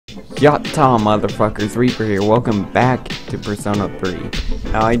Yatta motherfuckers, Reaper here. Welcome back to Persona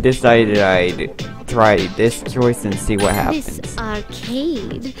 3. Now I decided I'd try this choice and see what happens. This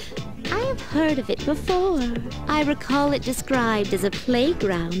arcade, I have heard of it before. I recall it described as a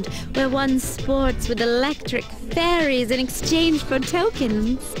playground where one sports with electric fairies in exchange for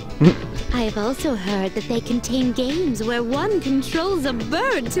tokens. I have also heard that they contain games where one controls a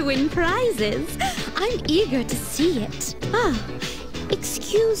bird to win prizes. I'm eager to see it.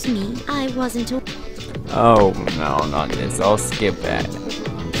 Excuse me, I wasn't aware. Oh no, not this. I'll skip that.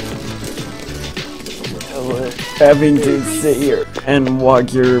 Having to sit here and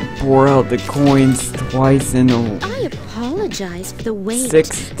watch your pour out the coins twice in a I apologize for the wait.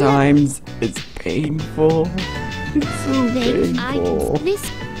 6 times. It's painful. It's so painful.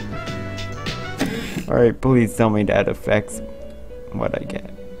 Alright, please tell me that affects what I get.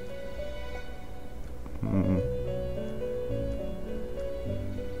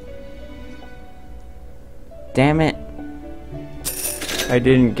 Damn it. I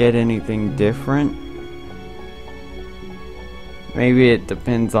didn't get anything different. Maybe it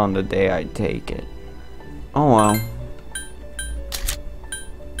depends on the day I take it. Oh well.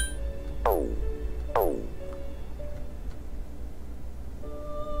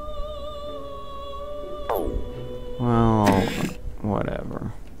 Well,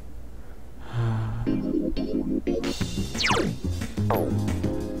 whatever.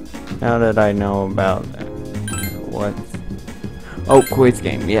 Now that I know about that. What? Oh, quiz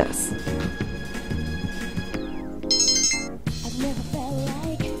game, yes.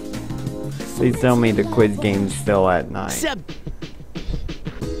 Please tell me the quiz game's still at 9.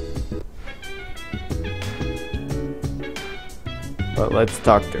 But let's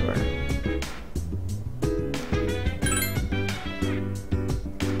talk to her.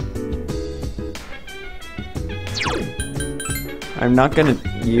 I'm not gonna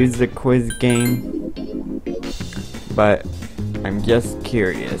use the quiz game, but I'm just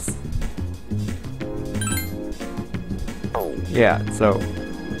curious. Yeah, so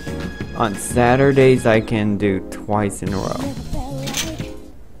on Saturdays I can do twice in a row.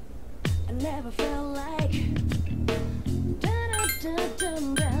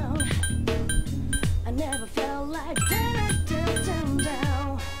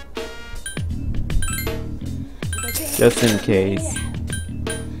 Just in case.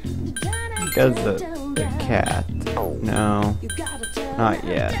 Because the cat. No, not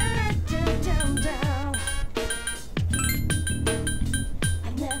yet.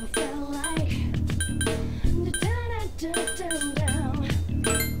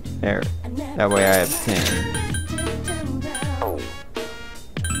 There. That way I have 10.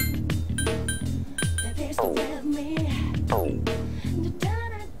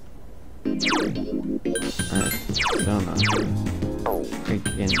 Persona. Weak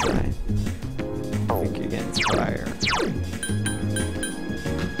against ice. Weak against fire.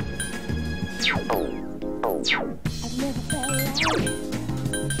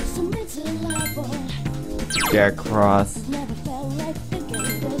 Jack Cross.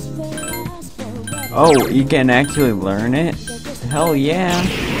 Oh, you can actually learn it? Hell yeah!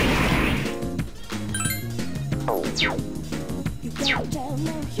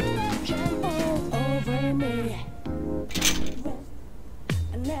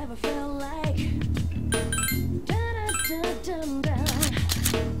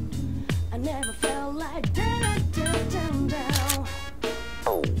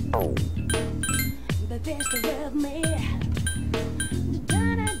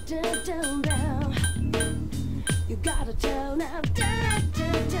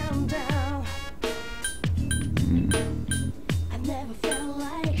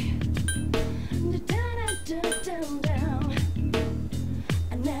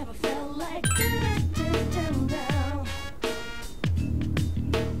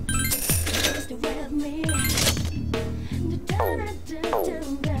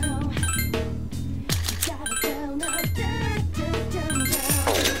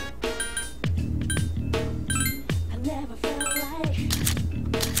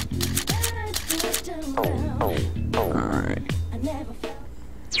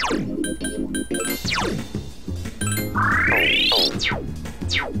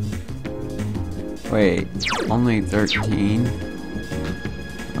 Wait, only 13?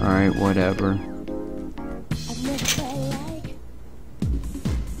 Alright, whatever.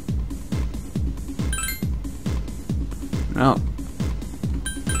 No.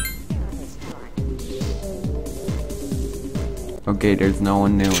 Okay, there's no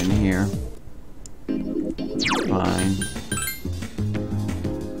one new in here. Fine.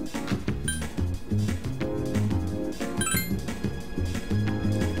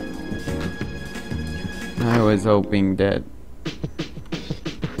 I was hoping that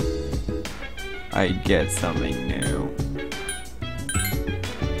I'd get something new.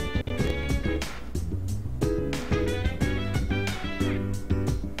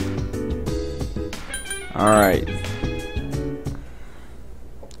 Alright.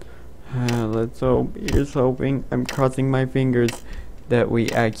 Let's hope. Here's hoping. I'm crossing my fingers that we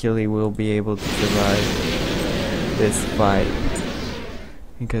actually will be able to survive this fight.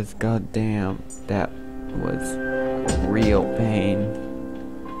 Because goddamn, that was real pain.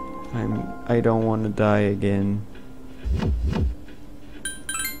 I don't want to die again.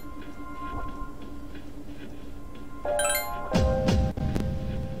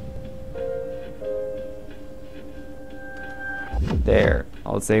 There,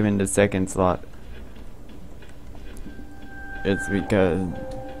 I'll save in the second slot. It's because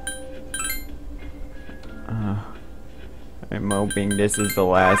I'm hoping this is the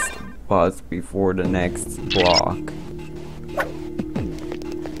last boss before the next block.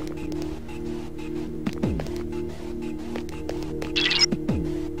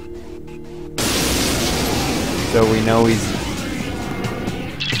 So we know he's...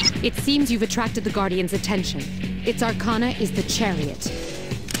 It seems you've attracted the Guardian's attention. Its arcana is the Chariot.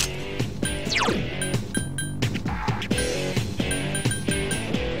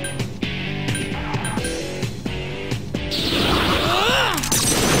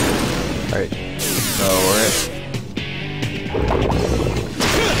 Alright, lower it.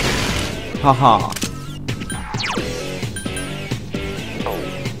 Haha.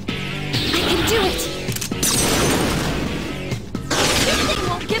 I can do it! This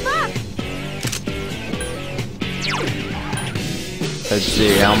won't give up! Let's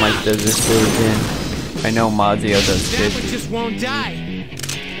see, how much does this do again? I know Mazio does That one 50. just won't die.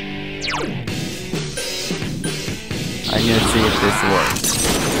 I'm gonna see if this works.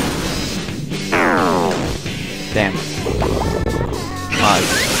 Damn it. Maz.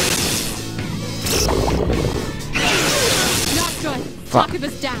 Not good. Fuck. Talk of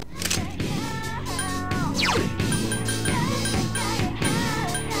us down.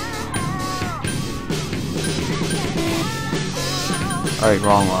 Alright,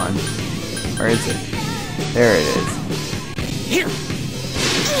 wrong one. Where is it? There it is. Here.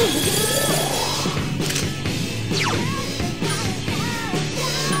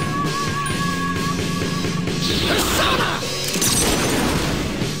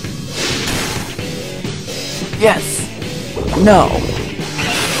 Yes! No!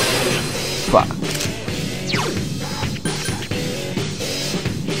 Fuck.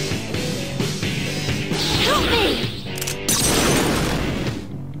 Help me!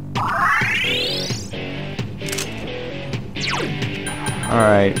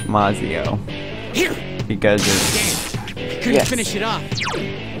 Alright, Mazio. Here. Because it's... Damn. Couldn't Yes. finish it off.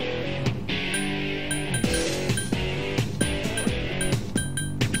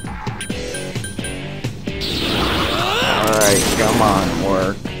 Alright, come on,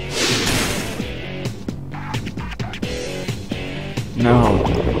 work. No.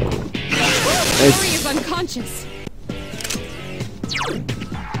 Hurry is unconscious.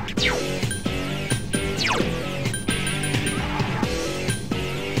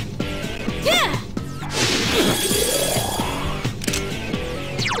 Yeah!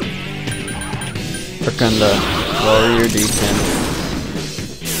 Work on the lower your defense.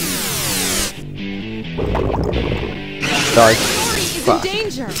 Dark. Iori is Fuck. in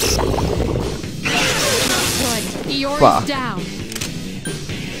danger. Good. Iori's Fuck. down.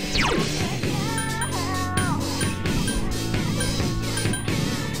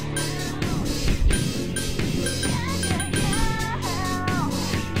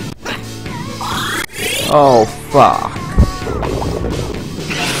 Oh, fuck.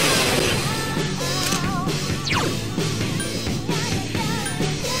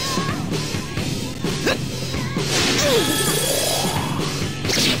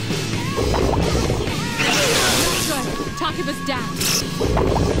 Good. Talk of us down.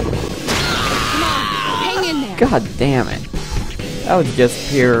 Come on. Hang in there. God damn it. That was just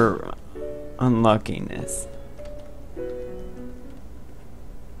pure unluckiness.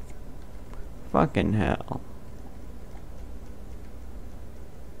 Fucking hell.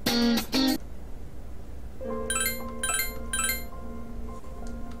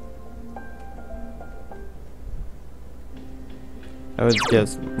 That was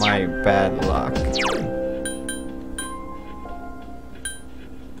just my bad luck.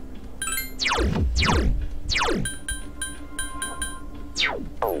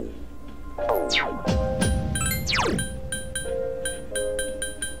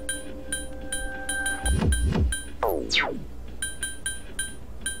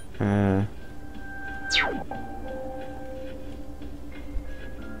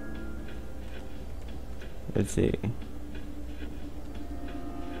 see.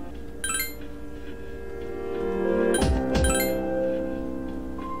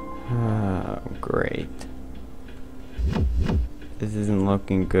 Oh, great. This isn't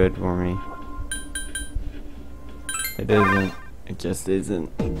looking good for me. It isn't. It just isn't.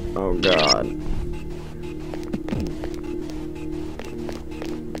 Oh god.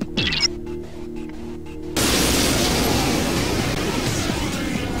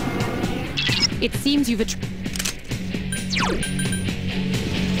 It seems you've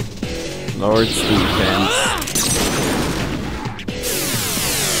Lord's defense.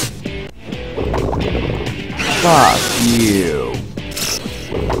 Fuck you.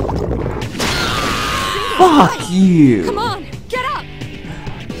 Fuck you. Come on, get up!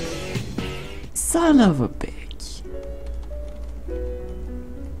 Son of a bitch.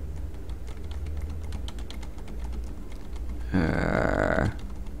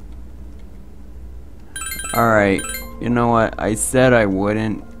 Alright, you know what? I said I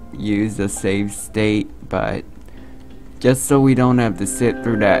wouldn't use a save state, but just so we don't have to sit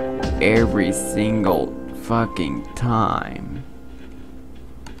through that every single fucking time,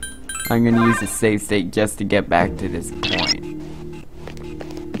 I'm gonna use a save state just to get back to this point.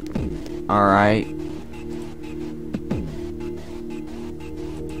 Alright.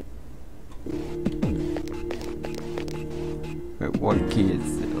 Wait, what key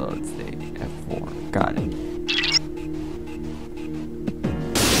is it? Let's see. F4. Got it.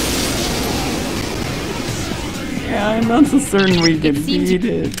 Yeah, I'm not so certain we can beat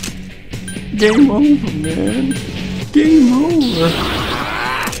it. Game over, man. Game over.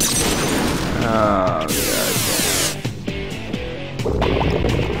 Oh, god.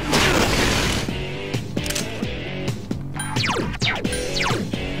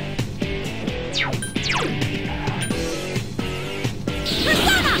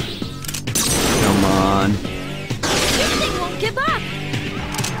 Come on. This thing won't give up!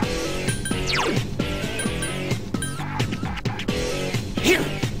 Here!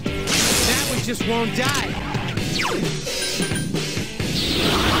 That one just won't die.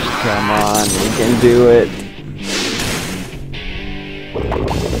 Come on, we can do it.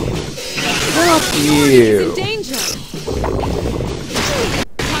 Fuck Is you. in danger!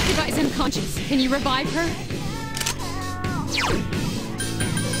 Takeda is unconscious. Can you revive her?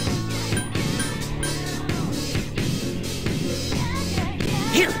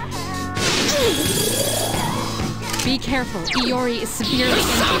 Here! Be careful. Iori is severely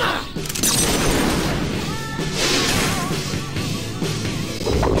injured.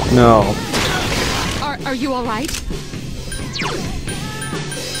 No. Are you alright?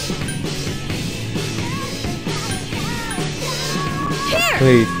 Here!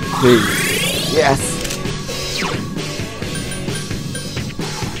 Please, please. Yes.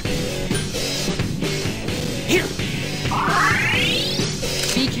 Here!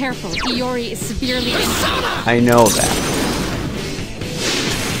 Be careful. Iori is severely injured. I know that.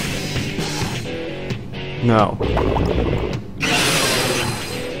 No.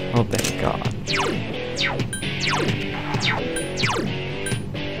 Oh, thank God.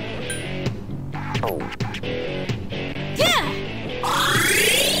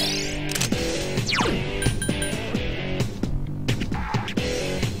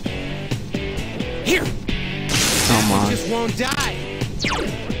 Here! Come on. Just won't die.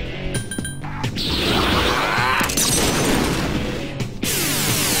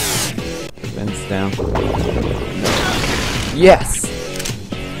 Fence down. No. Yes!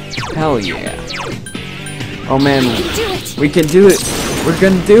 Hell yeah. Oh man, Do it! we can do it! We're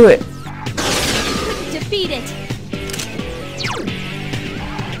gonna do it! Defeat it!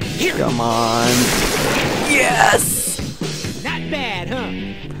 Here! Come on. Yes! Not bad, huh?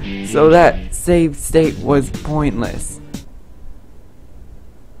 So that save state was pointless.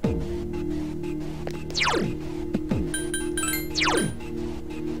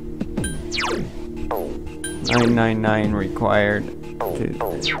 999 required.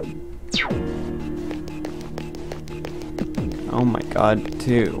 Oh my god,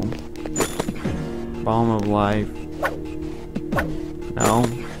 2. Balm of Life. No.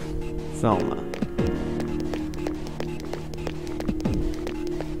 Soma.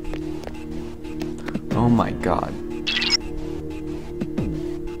 Oh my god.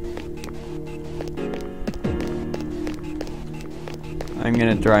 I'm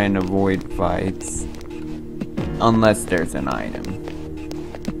gonna try and avoid fights. Unless there's an item.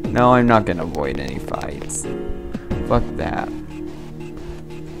 No, I'm not gonna avoid any fights. Fuck that.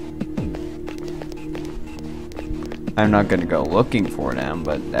 I'm not gonna go looking for them,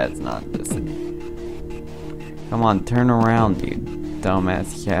 but that's not the same. Come on, turn around, you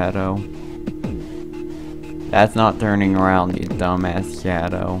dumbass shadow. That's not turning around, you dumbass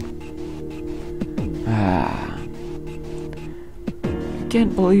shadow. I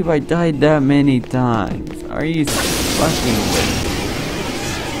can't believe I died that many times. Are you fucking with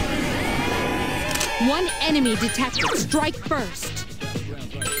me? One enemy detected. Strike first.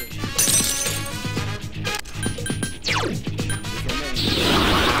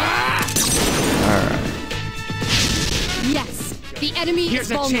 Alright. Yes, the enemy Here's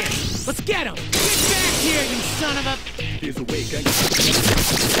is a vulnerable. chance. Let's get him. Get back here, you son of a...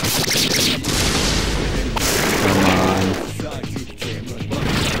 Come on.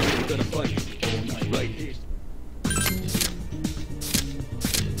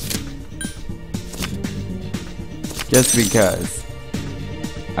 Just because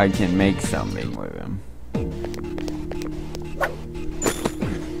I can make something with him.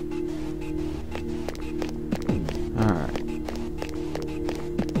 Alright.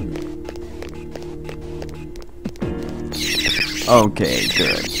 Okay,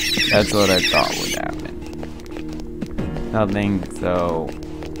 good. That's what I thought would happen. Nothing, so...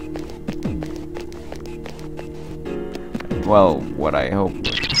 Well, what I hope...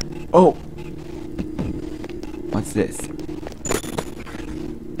 Oh! What's this?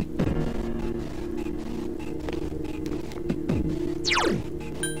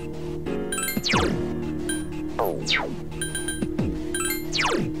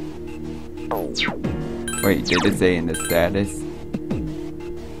 Wait, did it say in the status?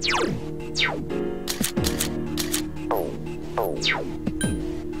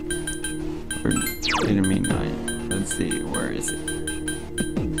 Or did it mean nine? Let's see, where is it?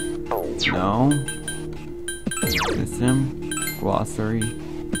 No? System? Glossary?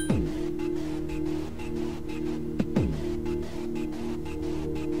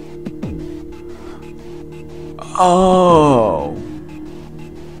 Oh!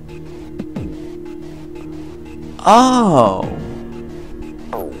 Oh!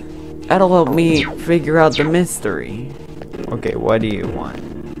 That'll help me figure out the mystery. Okay, what do you want?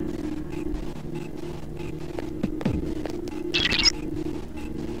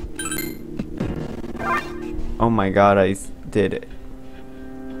 Oh my god, I did it.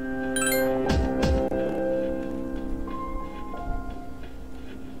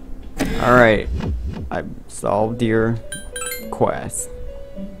 Alright, I solved your quest.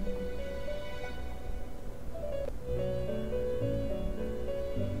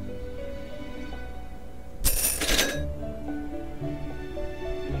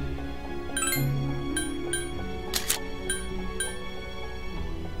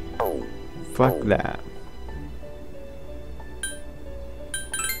 Fuck that.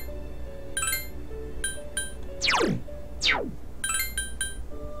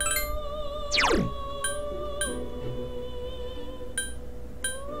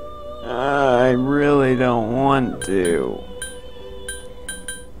 I really don't want to.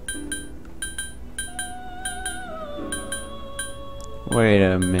 Wait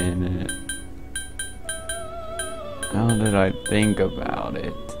a minute. How did I think about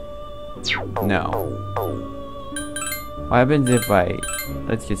it? No. What happens if I...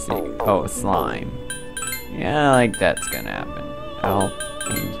 Let's just see. Oh, slime. Yeah, like that's gonna happen. Help,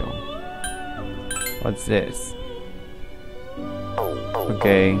 angel. What's this?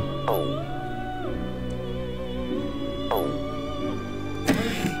 Okay.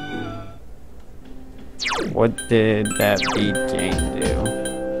 What did that beat game do?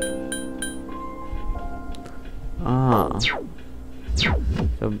 Ah.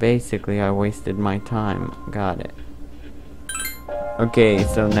 So basically I wasted my time. Got it. Okay,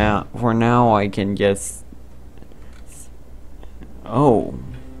 so now, for now I can just... Oh.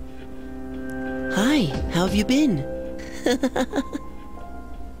 Hi, how have you been?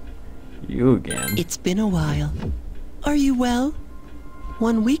 You again. It's been a while. Are you well?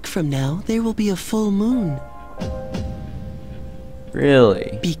 1 week from now, there will be a full moon.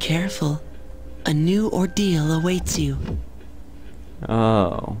 Really? Be careful. A new ordeal awaits you.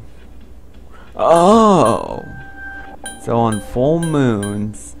 Oh. Oh! So on full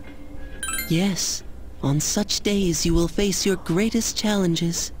moons... Yes, on such days you will face your greatest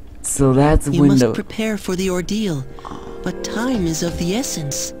challenges. So that's You when must prepare for the ordeal, but time is of the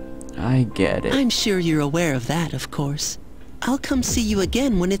essence. I get it. I'm sure you're aware of that, of course. I'll come see you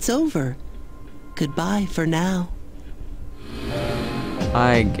again when it's over. Goodbye for now.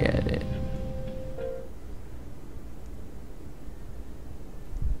 I get it.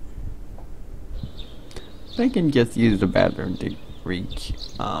 I can just use the bathroom to reach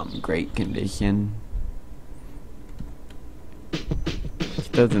great condition.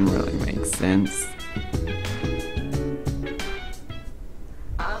 Which doesn't really make sense.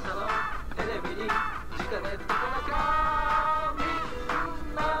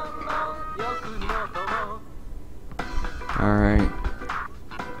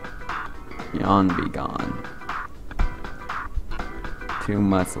 gone be gone. 2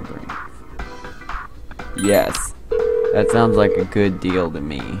 muscle drinks. Yes. That sounds like a good deal to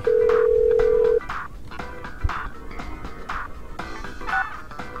me.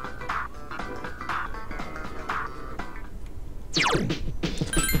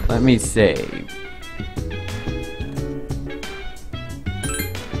 Let me save.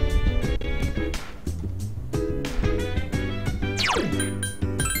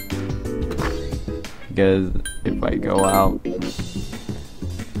 Because if I go out,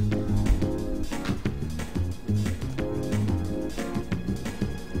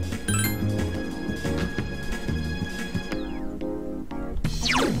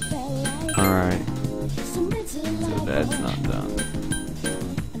 alright, so that's not done.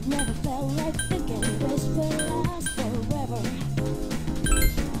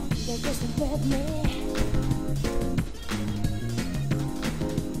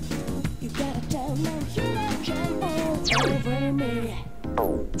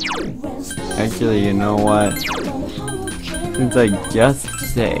 Actually, you know what? Since I just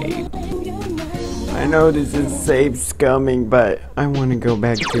saved, I know this is save scumming, but I want to go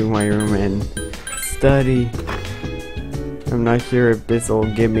back to my room and study. I'm not sure if this will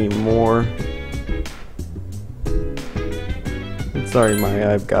give me more. I'm sorry,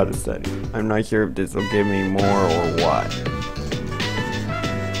 Maya, I've got to study. I'm not sure if this will give me more or what.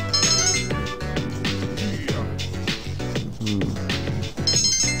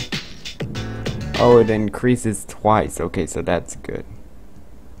 Oh, it increases twice. Okay, so that's good.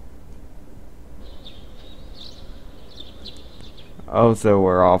 Oh, so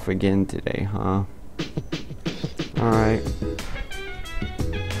we're off again today, huh? Alright.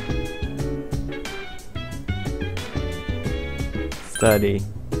 Study.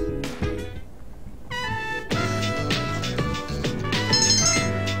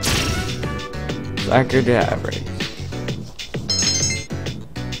 Darkanedreaper.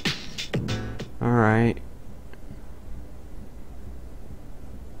 Alright.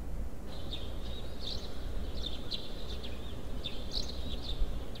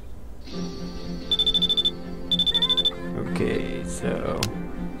 Okay, so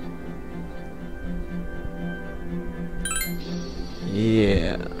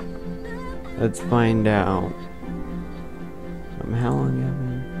yeah. Let's find out. How long have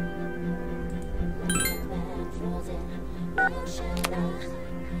I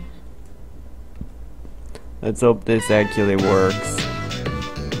Let's hope this actually works.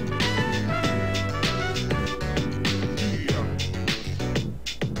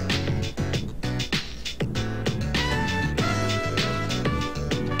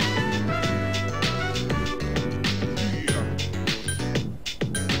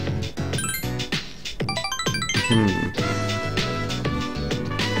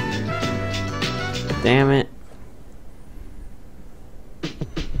 Damn it.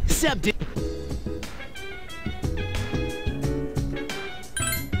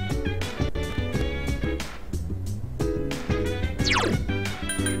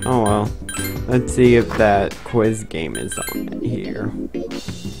 Oh well. Let's see if that quiz game is on here.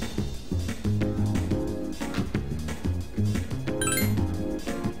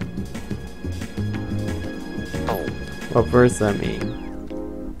 Well, first let me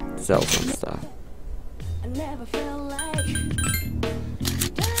sell some stuff. I never felt like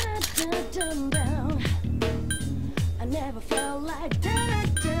down. I never felt like down.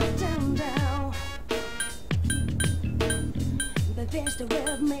 But there's the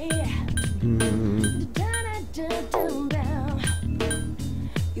with me. Down.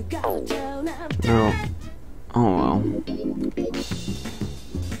 You got down. No. Oh well.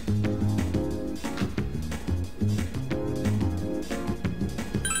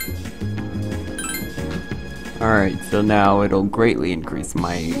 Alright, so now it'll greatly increase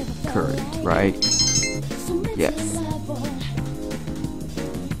my courage, right? Yes.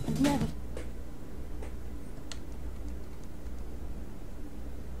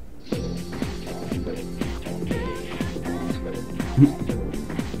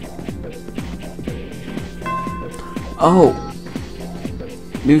 Oh!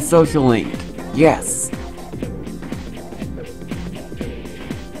 New social link. Yes!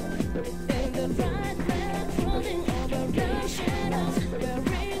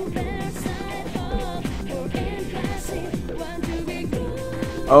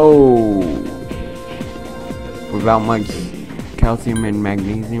 Oh! Without much calcium and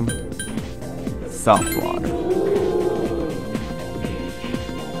magnesium. Soft water.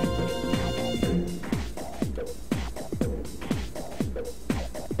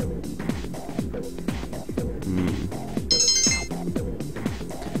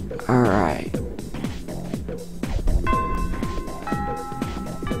 Alright.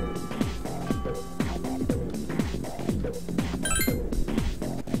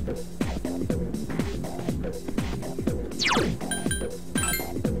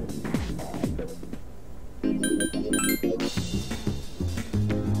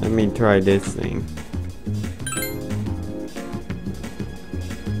 me try this thing.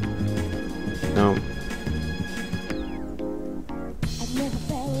 No. I've never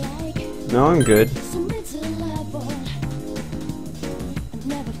felt like No, I'm good. submit to love, boy. I've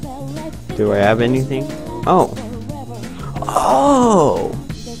never felt like Do I have anything? Oh. forever. Oh!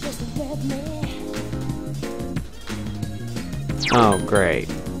 They're just with me. Oh, great.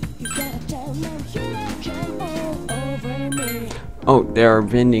 You gotta tell them you don't come all over me. Oh, there are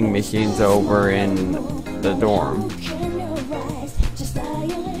vending machines over in the dorm. Look in your eyes, just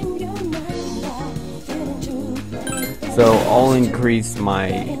dialing your number. Feeling too late. So I'll increase my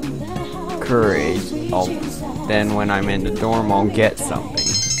In the house, courage. sweet I'll, dreams are then when I'm in the dorm, I'll get something.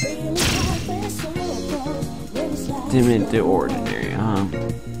 feeling like we're so close. Really slide Timid to ordinary, huh?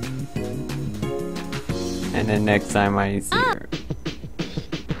 And then next time I see her.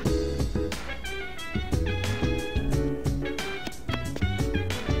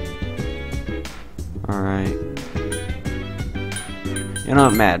 Alright. You're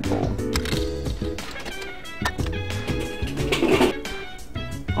not mad, Bull.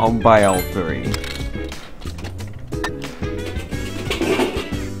 I'll buy all three.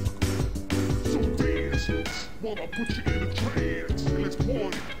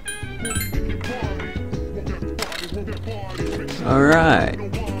 Alright.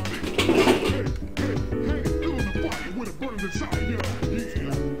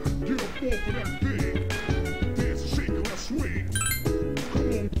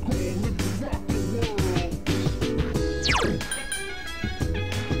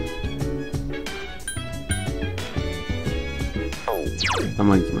 How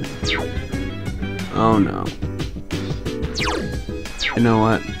much money? Oh no. You know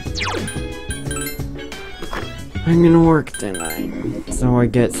what? I'm gonna work tonight, so I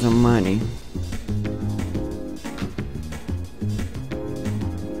get some money.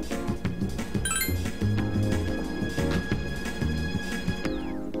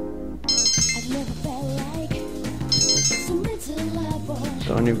 I've never felt like submit to love, boy.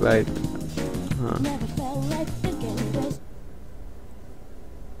 Don't invite. Huh. Never felt like thinking this.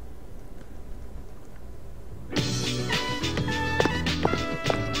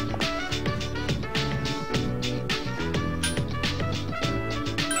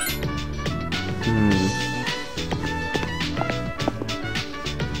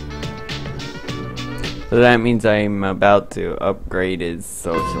 So that means I'm about to upgrade his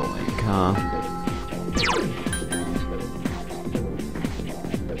social link, huh?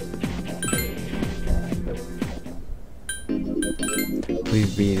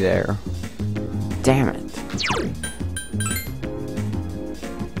 Please be there. Damn it.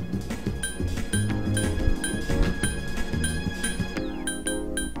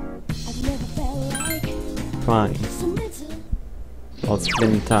 I've never felt like Fine. submit to. I'll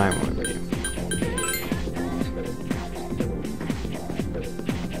spend time with you.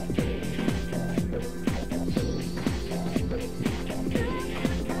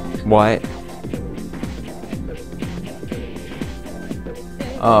 What?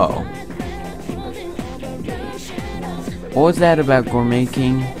 Oh. What was that about gourmet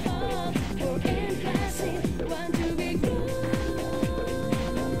king?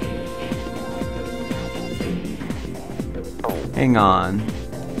 Hang on.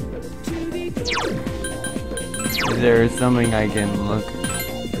 Is there something I can look?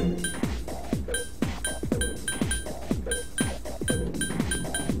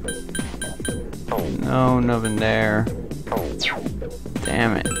 No, nothing there.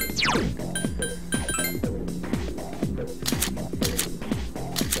 Damn it.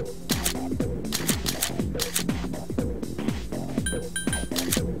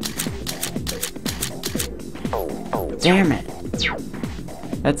 Damn it.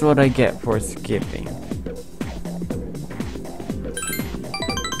 That's what I get for skipping.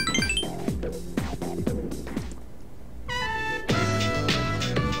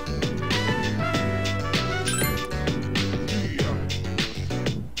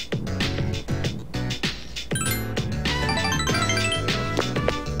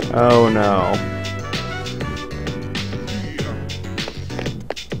 Oh no.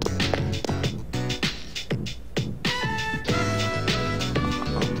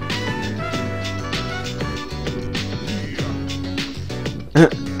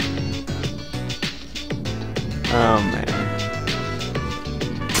 Oh man.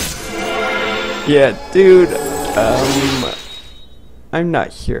 Yeah, dude, I'm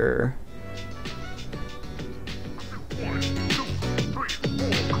not sure.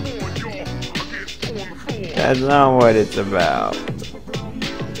 That's not what it's about.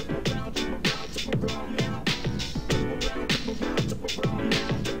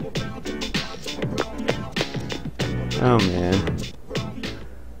 Oh man.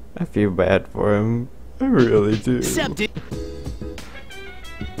 I feel bad for him. I really do. Accepted.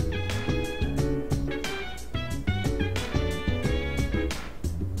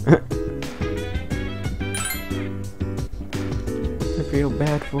 I feel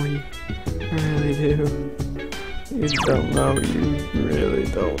bad for you. I really do. You don't know. You really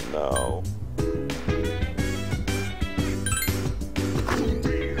don't know.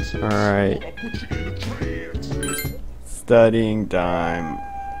 Alright. Studying time.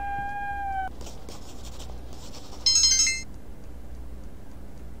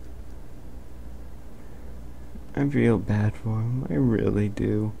 I feel bad for him. I really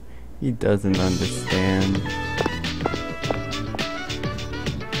do. He doesn't understand.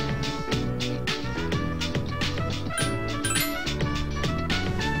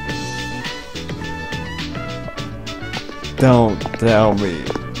 Don't tell me.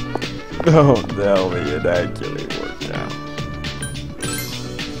 Don't tell me it actually worked out.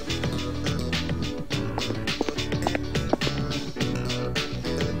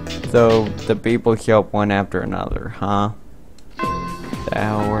 So the people show up one after another, huh? That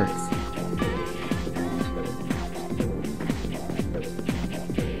how it works?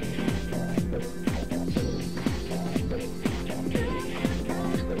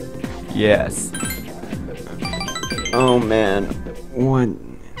 Yes. Oh man, what?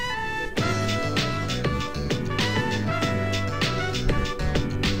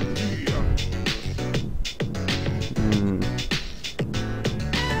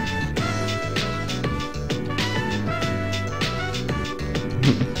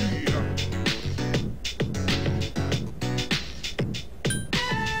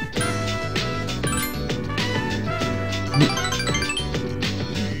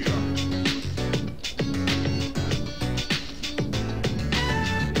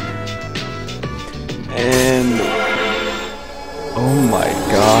 And oh my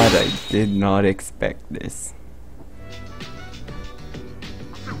god, I did not expect this.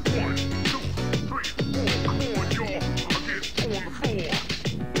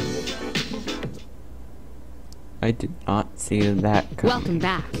 I did not see that coming. Welcome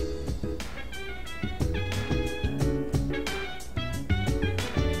back.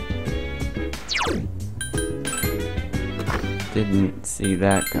 Didn't see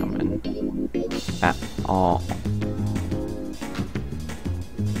that coming at all.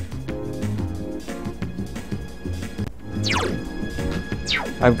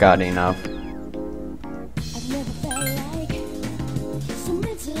 I've got enough. I've never felt like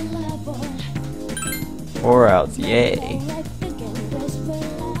submit to the level. Or else, yay. Like thinking this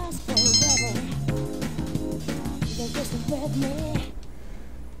will last forever. They just with me.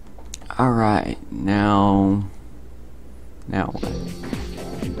 Alright, now what?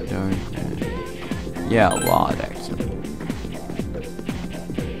 Yeah, a lot actually.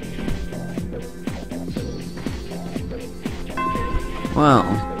 Well,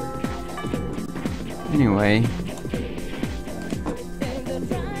 anyway.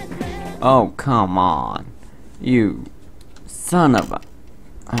 Oh, come on. You son of a...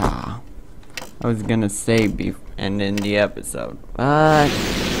 I was gonna say and end the episode, but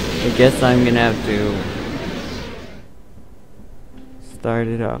I guess I'm gonna have to start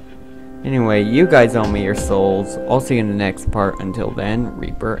it up. Anyway, you guys owe me your souls. I'll see you in the next part. Until then,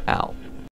 Reaper out.